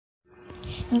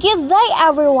Good day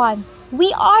everyone!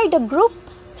 We are the Group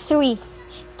 3.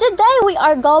 Today we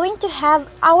are going to have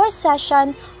our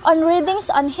session on readings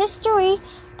on history,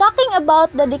 talking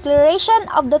about the declaration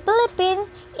of the Philippine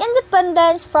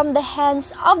independence from the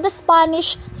hands of the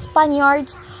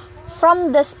Spaniards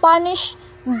from the Spanish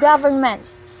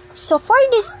governments. So for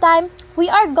this time, we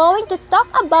are going to talk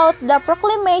about the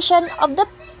proclamation of the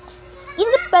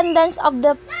independence of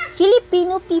the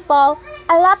Filipino people.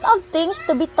 A lot of things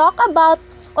to be talked about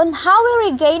on how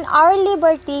we regain our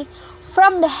liberty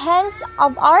from the hands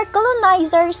of our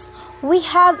colonizers. We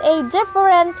have a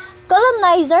different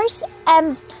colonizers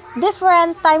and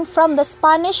different time from the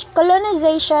Spanish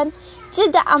colonization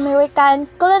to the American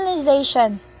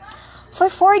colonization. For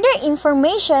further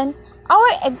information,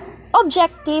 our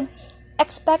objective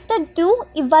expected to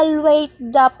evaluate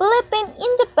the Philippine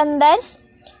independence,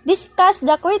 discuss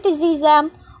the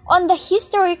criticism on the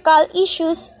historical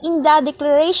issues in the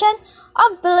Declaration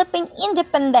of Philippine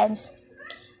Independence,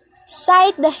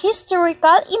 cite the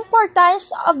historical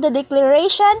importance of the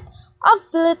Declaration of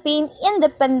Philippine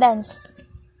Independence.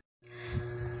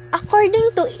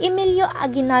 According to Emilio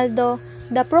Aguinaldo,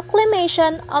 the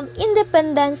proclamation of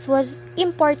independence was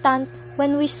important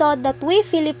when we saw that we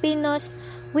Filipinos,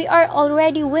 we are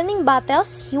already winning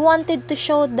battles. He wanted to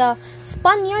show the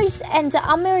Spaniards and the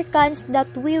Americans that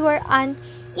we were an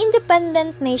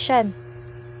independent nation.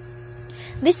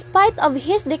 Despite of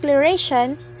his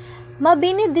declaration,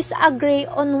 Mabini disagreed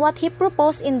on what he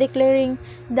proposed in declaring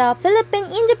the Philippine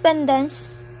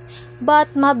independence, but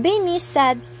Mabini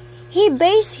said he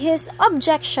based his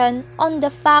objection on the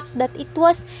fact that it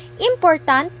was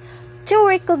important to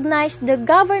recognize the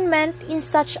government in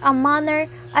such a manner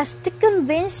as to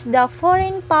convince the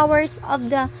foreign powers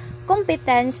of the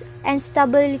competence and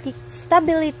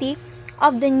stability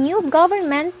of the new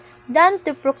government than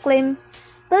to proclaim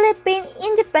Philippine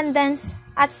independence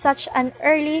at such an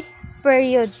early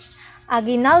period.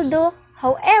 Aguinaldo,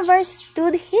 however,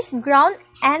 stood his ground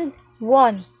and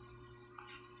won.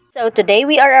 So today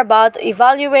we are about to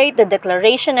evaluate the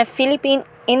Declaration of Philippine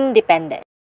Independence.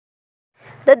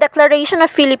 The Declaration of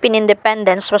Philippine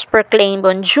Independence was proclaimed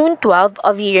on June 12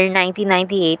 of year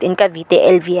 1998 in Cavite,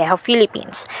 El Viejo,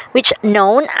 Philippines, which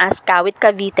known as Kawit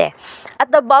Cavite.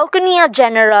 At the balcony of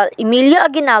General Emilio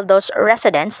Aguinaldo's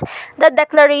residence, the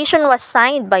declaration was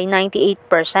signed by 98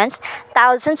 persons.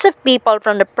 Thousands of people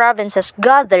from the provinces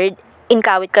gathered in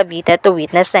Kawit Cavite to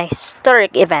witness the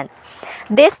historic event.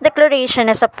 This declaration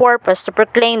has a purpose to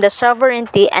proclaim the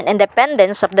sovereignty and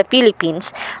independence of the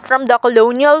Philippines from the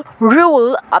colonial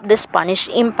rule of the Spanish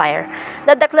Empire.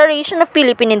 The Declaration of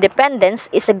Philippine Independence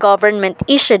is a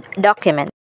government-issued document.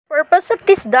 The purpose of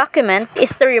this document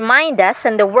is to remind us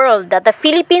and the world that the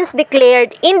Philippines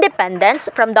declared independence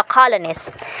from the colonists.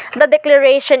 The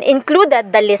declaration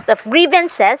included the list of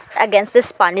grievances against the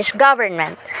Spanish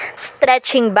government,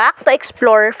 stretching back to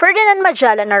explorer Ferdinand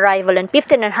Magellan's arrival in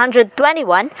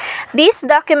 1521. This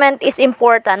document is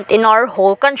important in our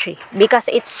whole country because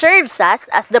it serves us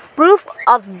as the proof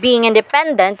of being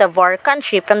independent of our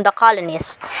country from the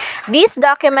colonists. This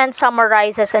document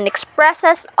summarizes and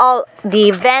expresses all the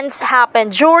events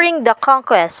happened during the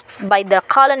conquest by the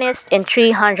colonists in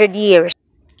 300 years.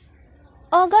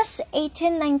 August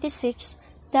 1896,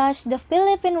 thus the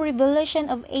Philippine Revolution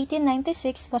of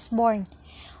 1896 was born.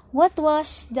 What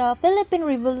was the Philippine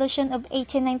Revolution of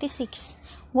 1896?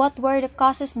 What were the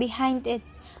causes behind it?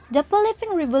 The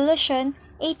Philippine Revolution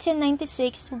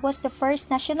 1896 was the first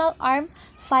national arm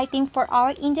fighting for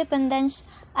our independence.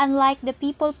 Unlike the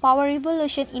People Power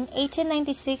Revolution in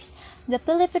 1896, the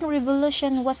Philippine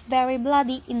Revolution was very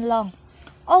bloody and long.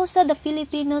 Also, the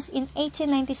Filipinos in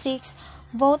 1896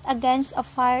 voted against a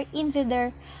fire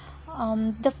invader,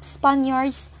 the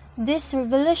Spaniards. This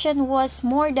revolution was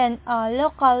more than a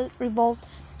local revolt.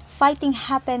 Fighting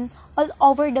happened all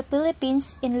over the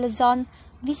Philippines in Luzon,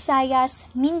 Visayas,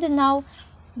 Mindanao.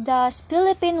 The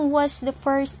Philippines was the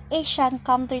first Asian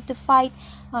country to fight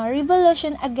a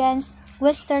revolution against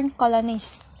Western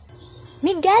colonies.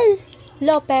 Miguel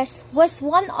Lopez was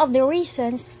one of the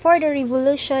reasons for the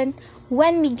revolution.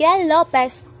 When Miguel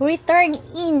Lopez returned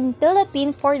in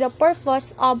Philippines for the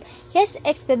purpose of his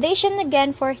expedition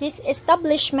again for his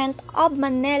establishment of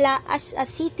Manila as a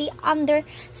city under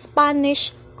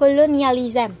Spanish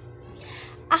colonialism.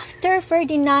 After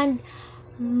Ferdinand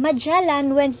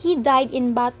Magellan, when he died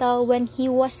in battle, when he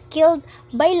was killed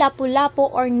by Lapu-Lapu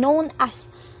or known as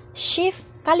Chief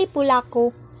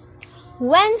Calipulaco,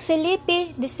 when Felipe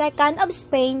II of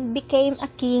Spain became a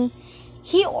king,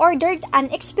 he ordered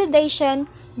an expedition.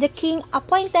 The king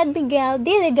appointed Miguel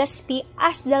de Legazpi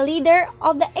as the leader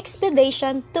of the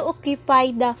expedition to occupy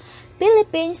the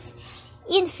Philippines.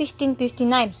 in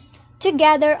 1559,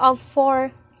 together of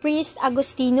 4 priest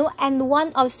Agostino and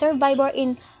one of survivor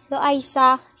in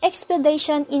Loaiza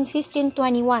expedition in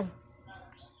 1521.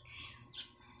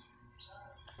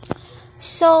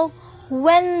 So,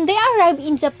 when they arrived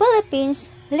in the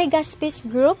Philippines, Legazpi's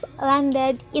group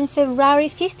landed in February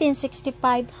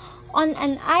 1565 on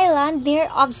an island near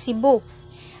of Cebu.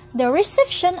 The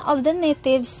reception of the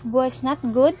natives was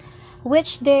not good,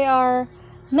 which they are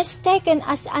mistaken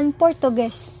as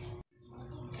un-Portuguese.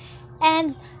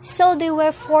 And so they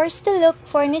were forced to look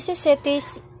for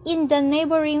necessities in the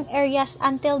neighboring areas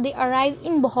until they arrived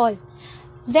in Bohol.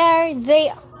 There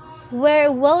they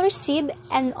were well received,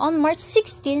 and on March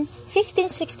 16,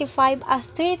 1565, a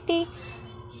treaty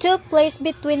took place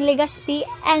between Legazpi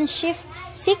and Chief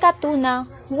Sikatuna,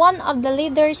 one of the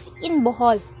leaders in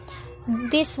Bohol.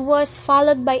 This was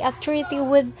followed by a treaty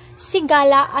with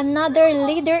Sigala, another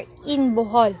leader in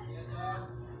Bohol.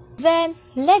 Then,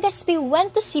 Legazpi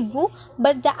went to Cebu,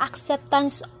 but the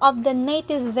acceptance of the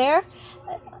native there,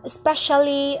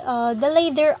 especially the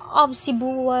leader of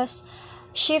Cebu was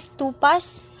Chief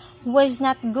Tupas, was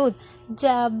not good.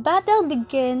 The battle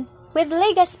began with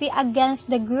Legazpi against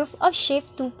the group of Chief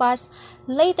Tupas.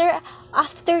 Later,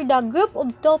 after the group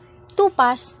of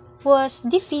Tupas was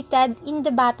defeated in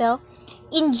the battle,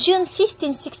 in June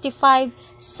 1565,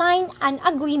 signed an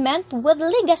agreement with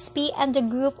Legazpi and the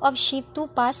group of Chief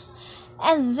Tupas,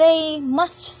 and they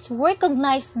must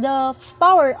recognize the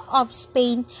power of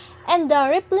Spain, and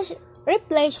the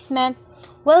replacement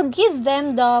will give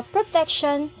them the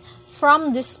protection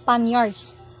from the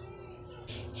Spaniards.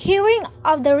 Hearing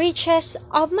of the riches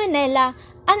of Manila,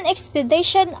 an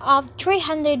expedition of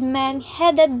 300 men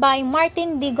headed by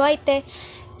Martin de Goite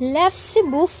left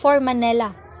Cebu for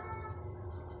Manila.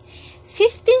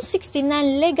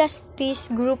 1569, Legazpi's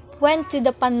group went to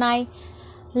the Panay.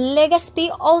 Legazpi,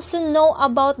 also know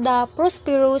about the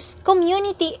prosperous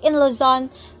community in Luzon,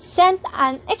 sent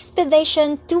an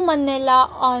expedition to Manila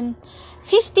on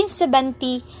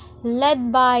 1570,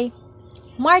 led by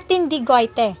Martin de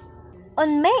Goite.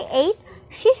 On May 8,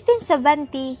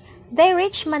 1570, they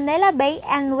reached Manila Bay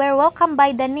and were welcomed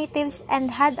by the natives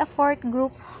and had a fourth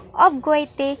group of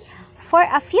Goite for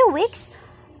a few weeks.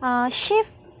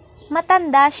 Chief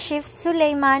Matanda, Chief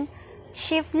Suleiman,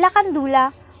 Chief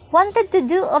Lacandula wanted to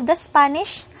do of the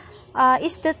Spanish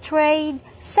is to trade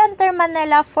center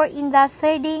Manila for in the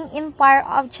trading empire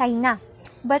of China,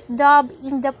 but dubbed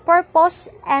in the purpose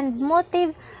and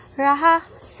motive Raha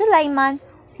Sulaiman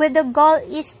with the goal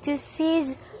is to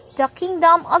seize the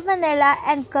kingdom of Manila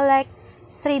and collect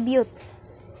tribute.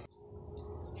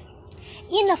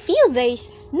 In a few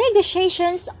days,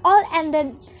 negotiations all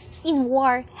ended in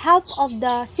war. Help of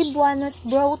the Cebuanos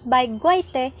brought by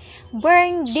Goite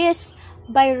burned this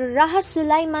by Raha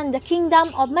Sulaiman the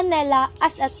kingdom of Manila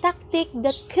as a tactic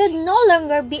that could no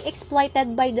longer be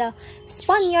exploited by the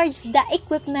Spaniards. The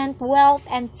equipment, wealth,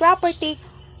 and property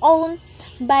owned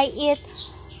by it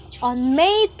on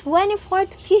May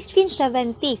 24,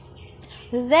 1570.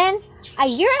 Then, a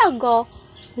year ago,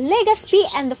 Legazpi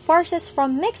and the forces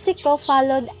from Mexico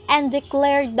followed and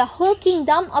declared the whole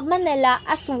kingdom of Manila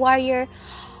as warrior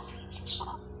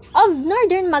of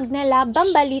Northern Manila.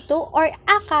 Bambalito or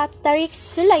Aka Tariq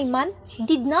Sulaiman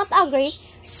did not agree,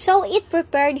 so it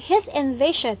prepared his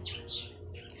invasion.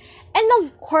 And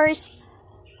of course,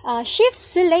 Chief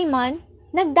Sulaiman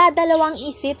nagdadalawang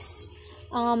isip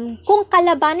kung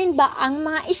kalabanin ba ang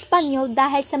mga Espanyol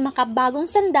dahil sa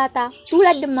makabagong sandata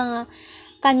tulad ng mga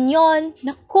kanyon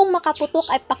na kung makaputok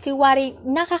ay pakiwari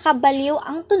nakakabaliw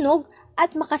ang tunog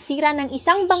at makasira ng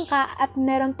isang bangka, at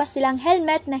meron pa silang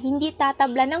helmet na hindi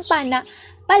tatabla ng pana,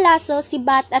 palaso,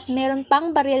 sibat at meron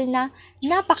pang baril na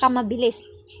napakamabilis.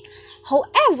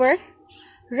 However,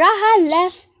 Raha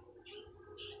left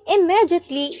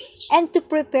immediately and to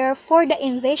prepare for the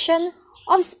invasion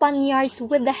of Spaniards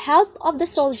with the help of the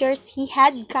soldiers he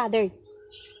had gathered.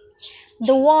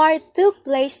 The war took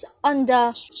place on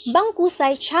the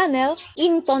Bangkusay Channel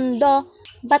in Tondo,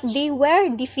 but they were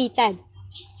defeated.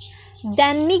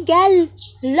 Then Miguel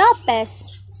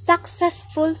Lopez,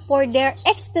 successful for their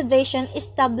expedition,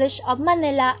 established of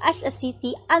Manila as a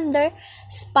city under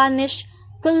Spanish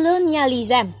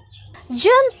colonialism.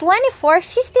 June 24,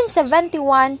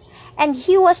 1571, and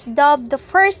he was dubbed the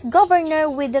first governor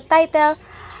with the title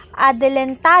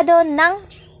Adelantado ng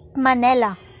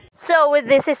Manila. So, with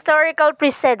this historical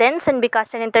precedence and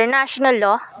because in international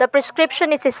law, the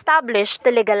prescription is established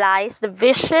to legalize the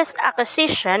vicious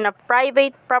acquisition of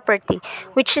private property,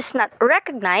 which is not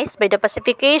recognized by the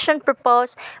pacification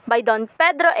proposed by Don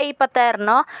Pedro A.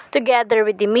 Paterno together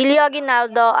with Emilio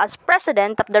Aguinaldo as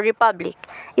President of the Republic.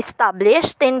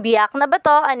 Established in Biak na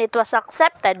Bato and it was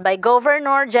accepted by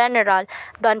Governor General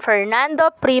Don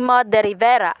Fernando Primo de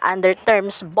Rivera under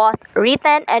terms both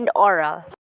written and oral.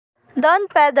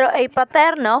 Don Pedro A.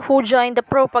 Paterno, who joined the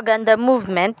propaganda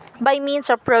movement by means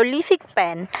of prolific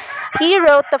pen, he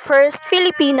wrote the first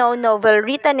Filipino novel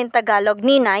written in Tagalog,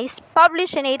 Ninays,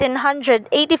 published in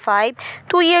 1885,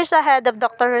 2 years ahead of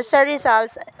Dr. Jose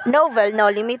Rizal's novel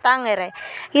Noli Me Tangere.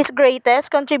 His greatest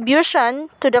contribution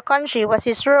to the country was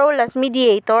his role as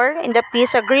mediator in the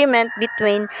peace agreement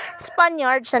between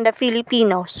Spaniards and the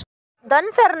Filipinos. Don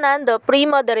Fernando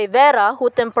Primo de Rivera,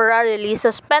 who temporarily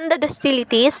suspended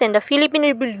hostilities in the Philippine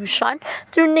Revolution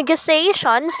through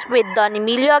negotiations with Don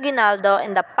Emilio Aguinaldo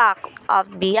in the Pact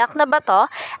of Biak na Bato,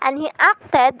 and he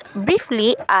acted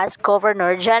briefly as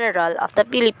Governor General of the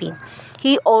Philippines.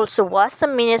 He also was a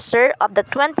minister of the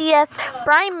 20th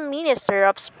Prime Minister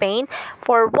of Spain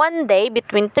for one day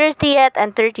between 30th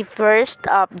and 31st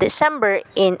of December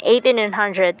in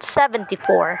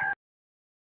 1874.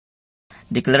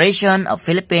 Declaration of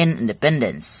Philippine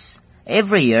Independence.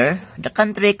 Every year, the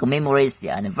country commemorates the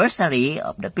anniversary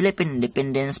of the Philippine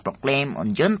independence proclaimed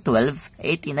on June 12,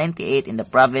 1898 in the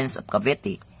province of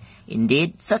Cavite.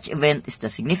 Indeed, such event is the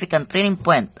significant turning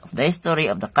point of the history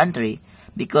of the country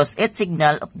because it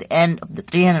signaled of the end of the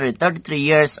 333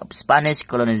 years of Spanish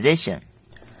colonization.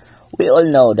 We all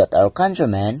know that our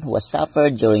countrymen was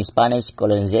suffered during Spanish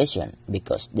colonization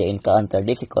because they encountered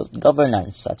difficult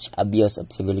governance such abuse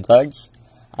of civil guards,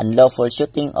 unlawful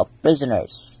shooting of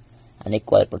prisoners,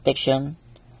 unequal protection,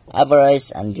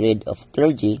 avarice and greed of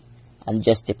clergy,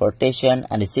 unjust deportation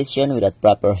and decision without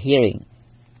proper hearing.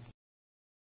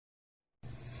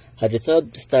 Had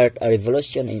resolved to start a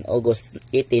revolution in August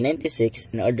 1896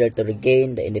 in order to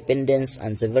regain the independence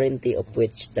and sovereignty of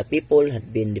which the people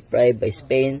had been deprived by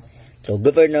Spain through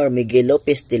Governor Miguel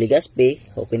Lopez de Legazpi,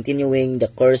 who continuing the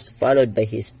course followed by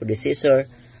his predecessor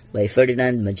by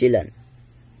Ferdinand Magellan.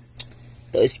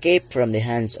 To escape from the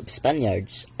hands of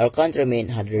Spaniards, our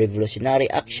countrymen had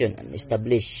revolutionary action and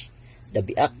established the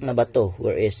Biak na Bato,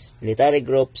 whereas military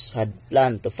groups had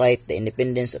planned to fight the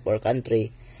independence of our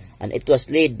country, and it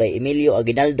was led by Emilio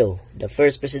Aguinaldo, the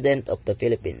first president of the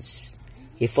Philippines.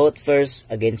 He fought first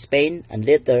against Spain and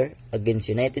later against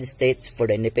United States for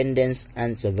the independence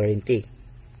and sovereignty.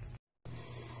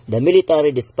 The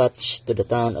military dispatched to the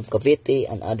town of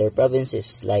Cavite and other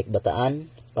provinces like Bataan,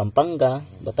 Pampanga,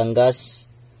 Batangas,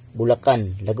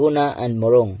 Bulacan, Laguna, and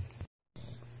Morong.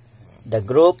 The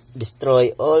group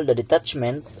destroyed all the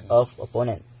detachment of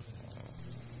opponent.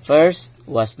 First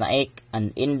was Naik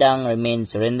and Indang remained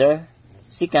surrender.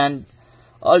 Second,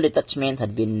 all detachment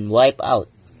had been wiped out.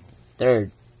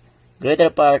 Third, greater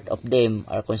part of them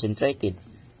are concentrated.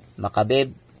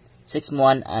 Macabebe,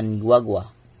 Sixmuan, and Guagua.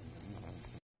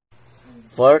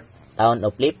 Fourth, town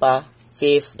of Lipa.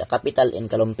 Fifth, the capital in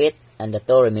Kalumpit, and the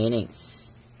two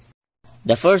remainings.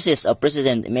 The forces of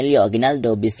President Emilio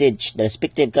Aguinaldo besieged the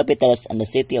respective capitals and the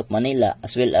city of Manila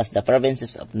as well as the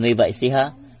provinces of Nueva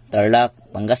Ecija, Tarlac,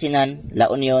 Pangasinan, La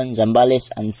Union,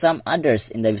 Zambales, and some others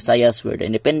in the Visayas where the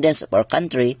independence of our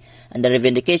country and the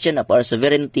revindication of our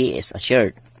sovereignty is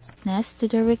assured. To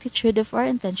the rectitude of our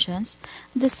intentions,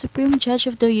 the Supreme Judge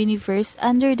of the Universe,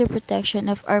 under the protection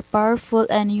of our powerful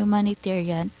and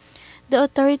humanitarian, the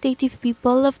authoritative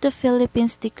people of the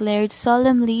Philippines declared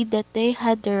solemnly that they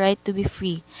had the right to be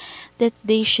free, that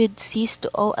they should cease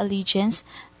to owe allegiance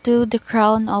to the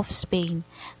Crown of Spain,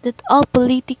 that all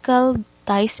political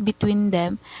ties between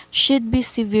them should be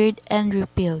severed and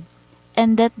repealed,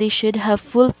 and that they should have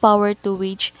full power to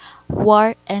wage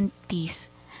war and peace,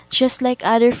 just like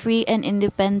other free and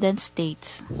independent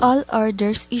states. All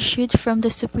orders issued from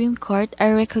the Supreme Court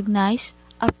are recognized,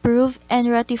 approved, and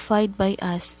ratified by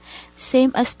us,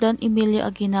 same as Don Emilio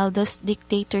Aguinaldo's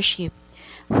dictatorship,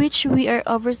 which we are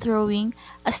overthrowing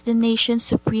as the nation's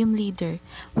supreme leader,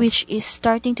 which is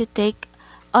starting to take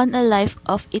on a life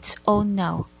of its own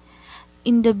now,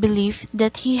 in the belief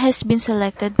that he has been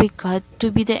selected by God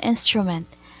to be the instrument,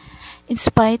 in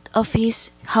spite of his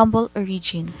humble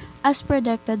origin. As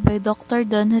predicted by Dr.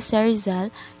 Don Jose Rizal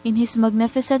in his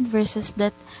magnificent verses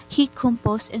that he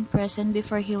composed in prison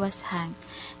before he was hanged,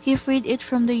 he freed it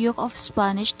from the yoke of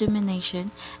Spanish domination,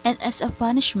 and as a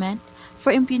punishment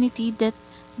for impunity that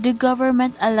the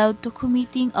government allowed to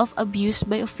committing of abuse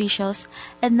by officials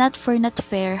and not for not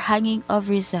fair hanging of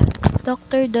Rizal.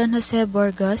 Dr. Don Jose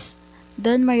Borges,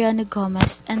 Don Mariano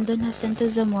Gomez, and Don Jacinto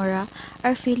Zamora,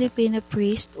 our Filipino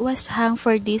priest, was hanged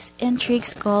for these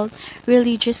intrigues called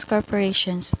religious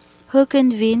corporations, who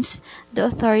convinced the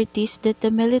authorities that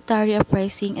the military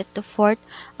uprising at the fort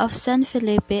of San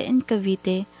Felipe in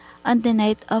Cavite on the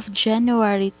night of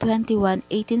January 21,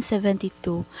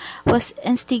 1872, was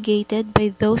instigated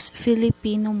by those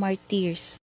Filipino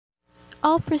martyrs.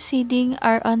 All proceedings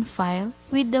are on file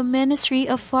with the Ministry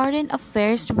of Foreign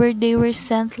Affairs where they were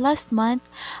sent last month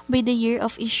by the year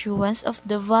of issuance of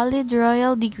the valid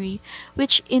royal degree,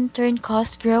 which in turn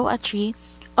caused grow a tree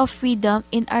of freedom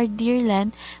in our dear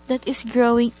land that is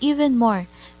growing even more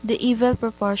the evil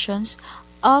proportions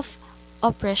of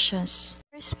oppressions.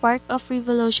 A spark of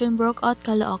revolution broke out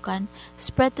Caloocan,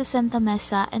 spread to Santa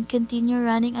Mesa, and continued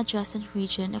running adjacent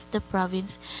region of the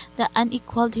province. The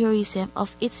unequaled heroism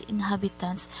of its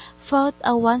inhabitants fought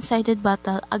a one-sided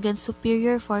battle against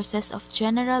superior forces of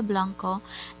General Blanco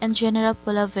and General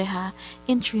Polavieja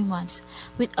in 3 months,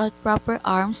 without proper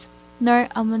arms nor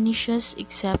ammunition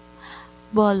except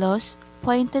bolos,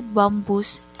 pointed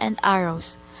bamboos, and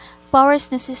arrows,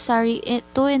 powers necessary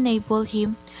to enable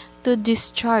him to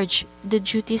discharge the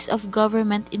duties of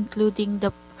government including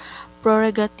the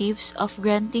prerogatives of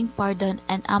granting pardon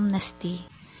and amnesty.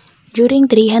 During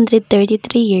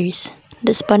 333 years,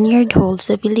 the Spaniard holds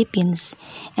the Philippines,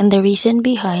 and the reason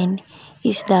behind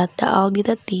is that the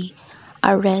arbitrary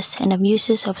arrests and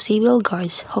abuses of civil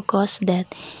guards who caused death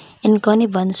in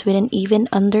connivance with and even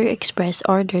under express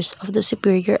orders of the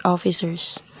superior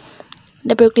officers.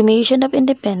 The Proclamation of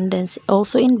Independence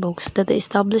also invokes that the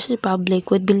established republic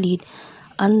would be led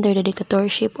under the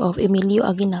dictatorship of Emilio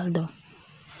Aguinaldo.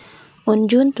 On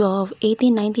June 12,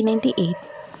 1998,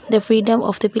 the freedom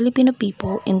of the Filipino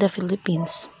people in the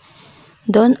Philippines.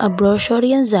 Don Ambrosio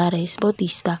Rianzares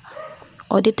Bautista,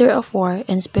 Auditor of War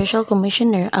and Special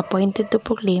Commissioner appointed to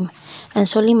proclaim and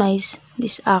solemnize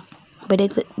this act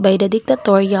by the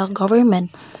dictatorial government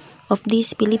of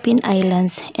these Philippine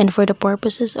Islands and for the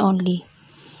purposes only,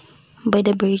 by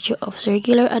the virtue of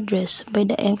circular address by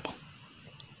the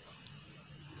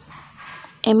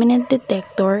eminent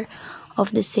detector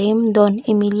of the same Don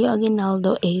Emilio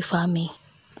Aguinaldo A. Fami.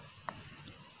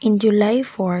 In July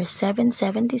 4,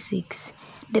 1776,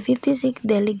 the 56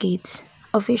 delegates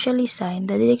officially signed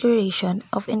the Declaration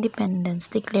of Independence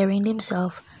declaring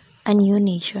themselves a new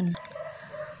nation.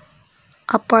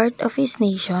 A part of his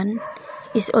nation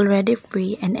is already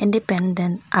free and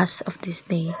independent as of this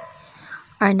day.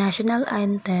 Our national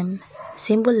anthem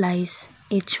symbolizes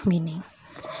each meaning.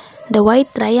 The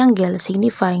white triangle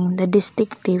signifying the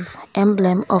distinctive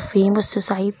emblem of famous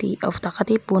society of the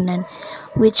Katipunan,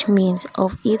 which means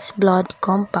of its blood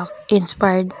compact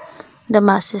inspired the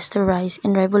masses to rise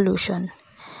in revolution.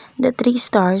 The 3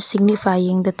 stars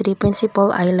signifying the 3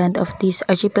 principal islands of this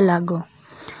archipelago,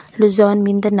 Luzon,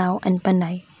 Mindanao, and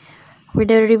Panay, where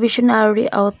the revolutionary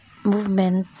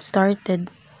movement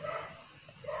started.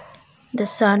 The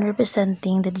sun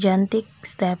representing the gigantic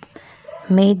step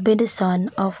made by the son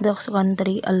of the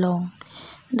country along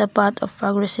the path of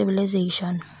progress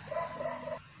civilization.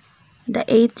 The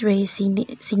 8th ray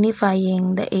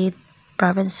signifying the 8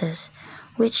 provinces,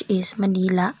 which is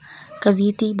Manila,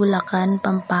 Cavite, Bulacan,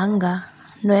 Pampanga,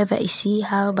 Nueva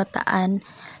Ecija, Bataan,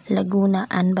 Laguna,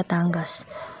 and Batangas,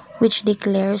 which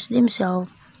declares themselves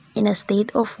in a state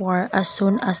of war as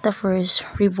soon as the first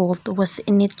revolt was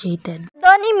initiated.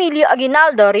 Don Emilio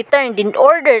Aguinaldo returned in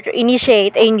order to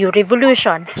initiate a new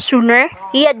revolution. Sooner,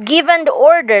 he had given the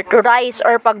order to rise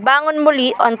or pagbangon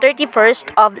muli on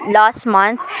 31st of last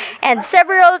month, and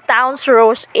several towns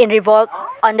rose in revolt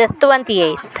on the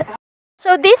 28th.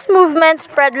 So this movement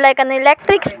spread like an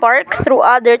electric spark through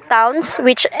other towns,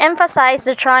 which emphasized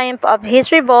the triumph of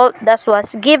his revolt, thus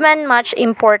was given much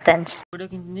importance. For the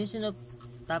continuation of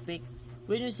topic,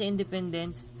 when we say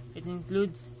independence, it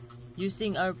includes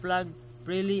using our flag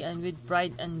freely and with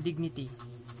pride and dignity.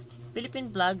 Philippine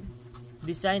flag,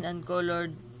 designed and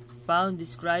colored, found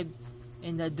described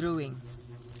in the drawing.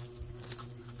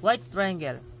 White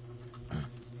triangle.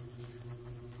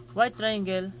 White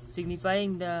triangle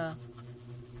signifying the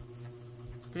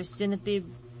Christianative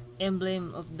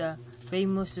emblem of the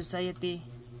famous society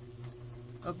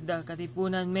of the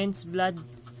Katipunan. Men's blood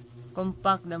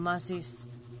compact the masses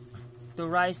to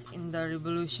rise in the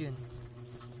revolution.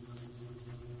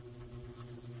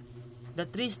 The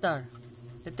 3 star.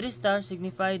 The 3 stars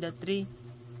signify the 3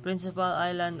 principal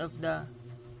islands of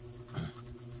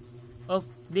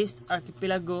this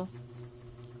archipelago,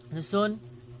 Luzon,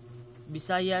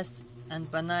 Visayas,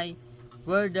 and Panay,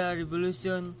 where the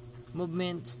revolution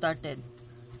movement started.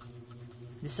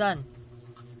 The sun.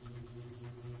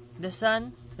 The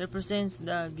sun represents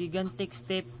the gigantic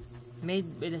step made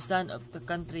by the son of the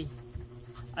country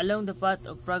along the path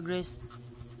of progress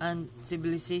and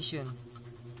civilization.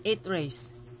 8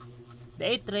 rays.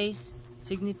 The 8 rays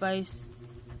signifies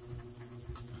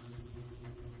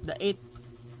the 8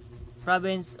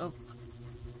 province of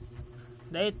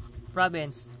the 8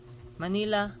 province: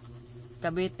 Manila,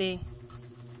 Cavite,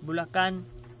 Bulacan,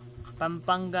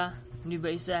 Pampanga,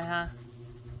 Nueva Ecija,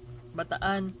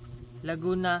 Bataan,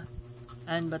 Laguna,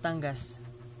 and Batangas,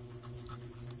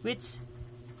 which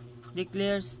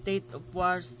declares state of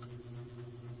wars.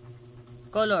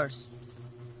 Colors: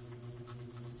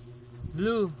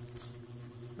 blue,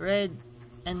 red,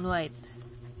 and white,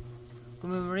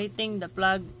 commemorating the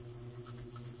flag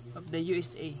of the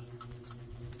USA.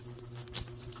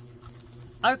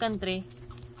 Our country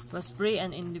was free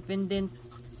and independent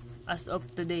as of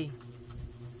today,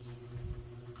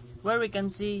 where we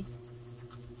can see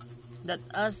that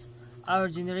as our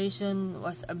generation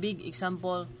was a big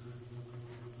example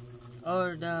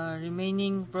or the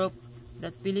remaining proof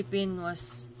that Philippines was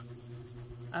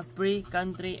a free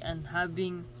country and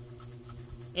having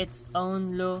its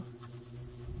own law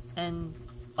and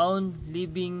own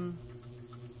living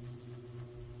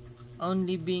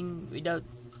without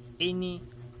any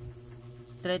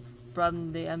threat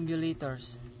from the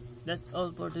ambulators. That's all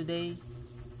for today.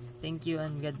 Thank you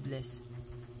and God bless.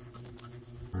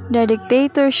 The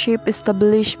dictatorship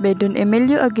established by Don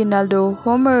Emilio Aguinaldo,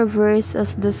 whom reveres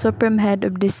as the supreme head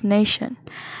of this nation.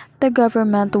 The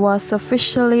government was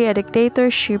officially a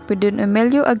dictatorship with Don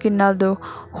Emilio Aguinaldo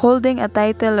holding a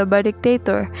title of a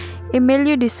dictator.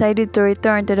 Emilio decided to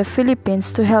return to the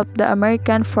Philippines to help the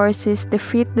American forces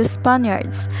defeat the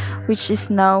Spaniards, which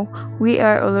is now we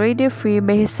are already free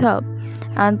by his help,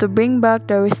 and to bring back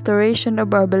the restoration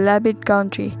of our beloved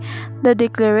country. The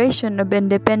Declaration of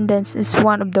Independence is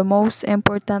one of the most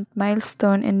important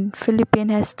milestones in Philippine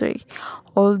history.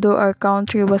 Although our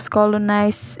country was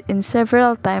colonized in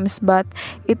several times, but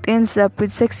it ends up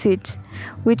with succeeds,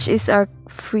 which is our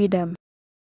freedom.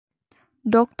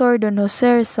 Dr. Don Jose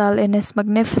Rizal, in his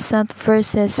magnificent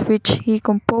verses which he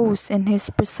composed in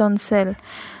his prison cell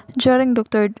during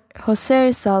Dr. Jose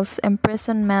Rizal's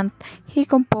imprisonment, he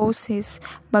composed his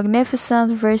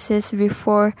magnificent verses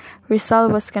before Rizal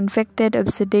was convicted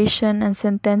of sedition and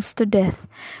sentenced to death.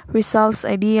 Rizal's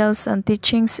ideals and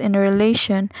teachings in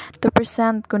relation to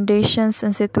present conditions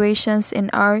and situations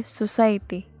in our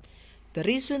society. The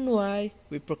reason why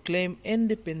we proclaim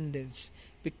independence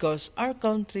because our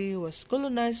country was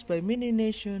colonized by many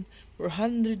nations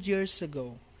 400 years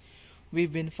ago.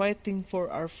 We've been fighting for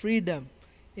our freedom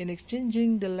in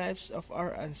exchanging the lives of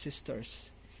our ancestors.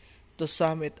 To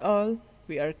sum it all,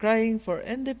 we are crying for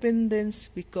independence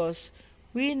because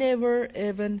we never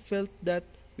even felt that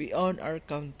we own our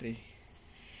country.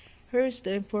 Here's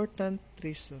the important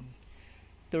reason: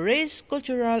 to raise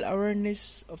cultural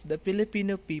awareness of the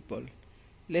Filipino people.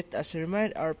 Let us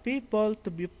remind our people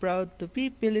to be proud to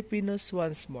be Filipinos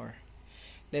once more.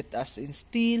 Let us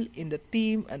instill in the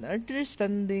team an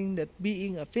understanding that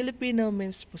being a Filipino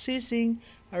means possessing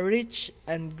a rich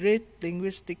and great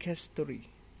linguistic history.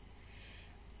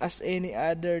 As any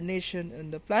other nation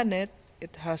on the planet,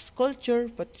 it has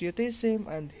culture, patriotism,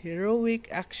 and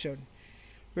heroic action.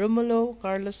 Romulo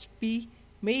Carlos P.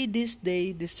 made this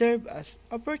day deserve as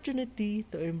opportunity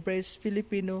to embrace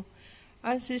Filipino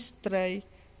ancestry,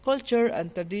 culture,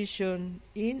 and tradition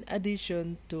in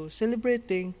addition to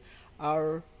celebrating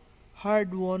our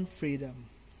hard-won freedom.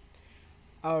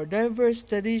 Our diverse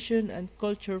tradition and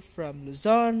culture from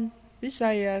Luzon,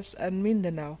 Visayas, and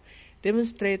Mindanao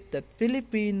demonstrate that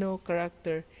Filipino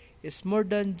character is more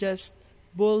than just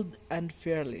bold and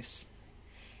fearless.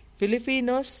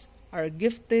 Filipinos are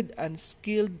gifted and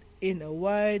skilled in a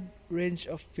wide range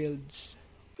of fields.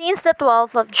 Since the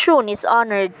 12th of June is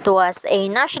honored to us a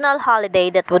national holiday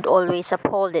that would always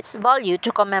uphold its value to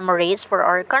commemorate for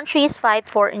our country's fight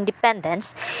for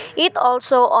independence, it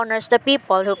also honors the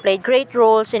people who played great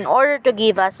roles in order to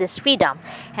give us this freedom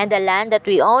and the land that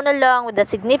we own, along with the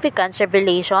significant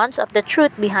revelations of the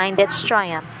truth behind its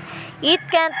triumph. It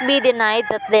can't be denied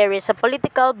that there is a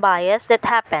political bias that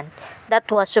happened that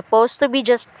was supposed to be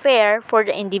just fair for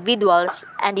the individuals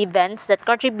and events that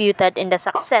contributed in the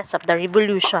success of the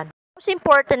revolution. Most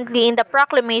importantly, in the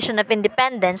Proclamation of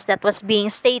Independence that was being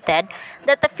stated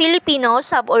that the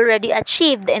Filipinos have already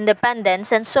achieved the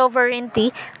independence and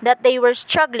sovereignty that they were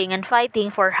struggling and fighting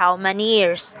for how many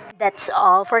years. That's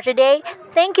all for today.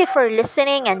 Thank you for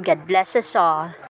listening and God bless us all.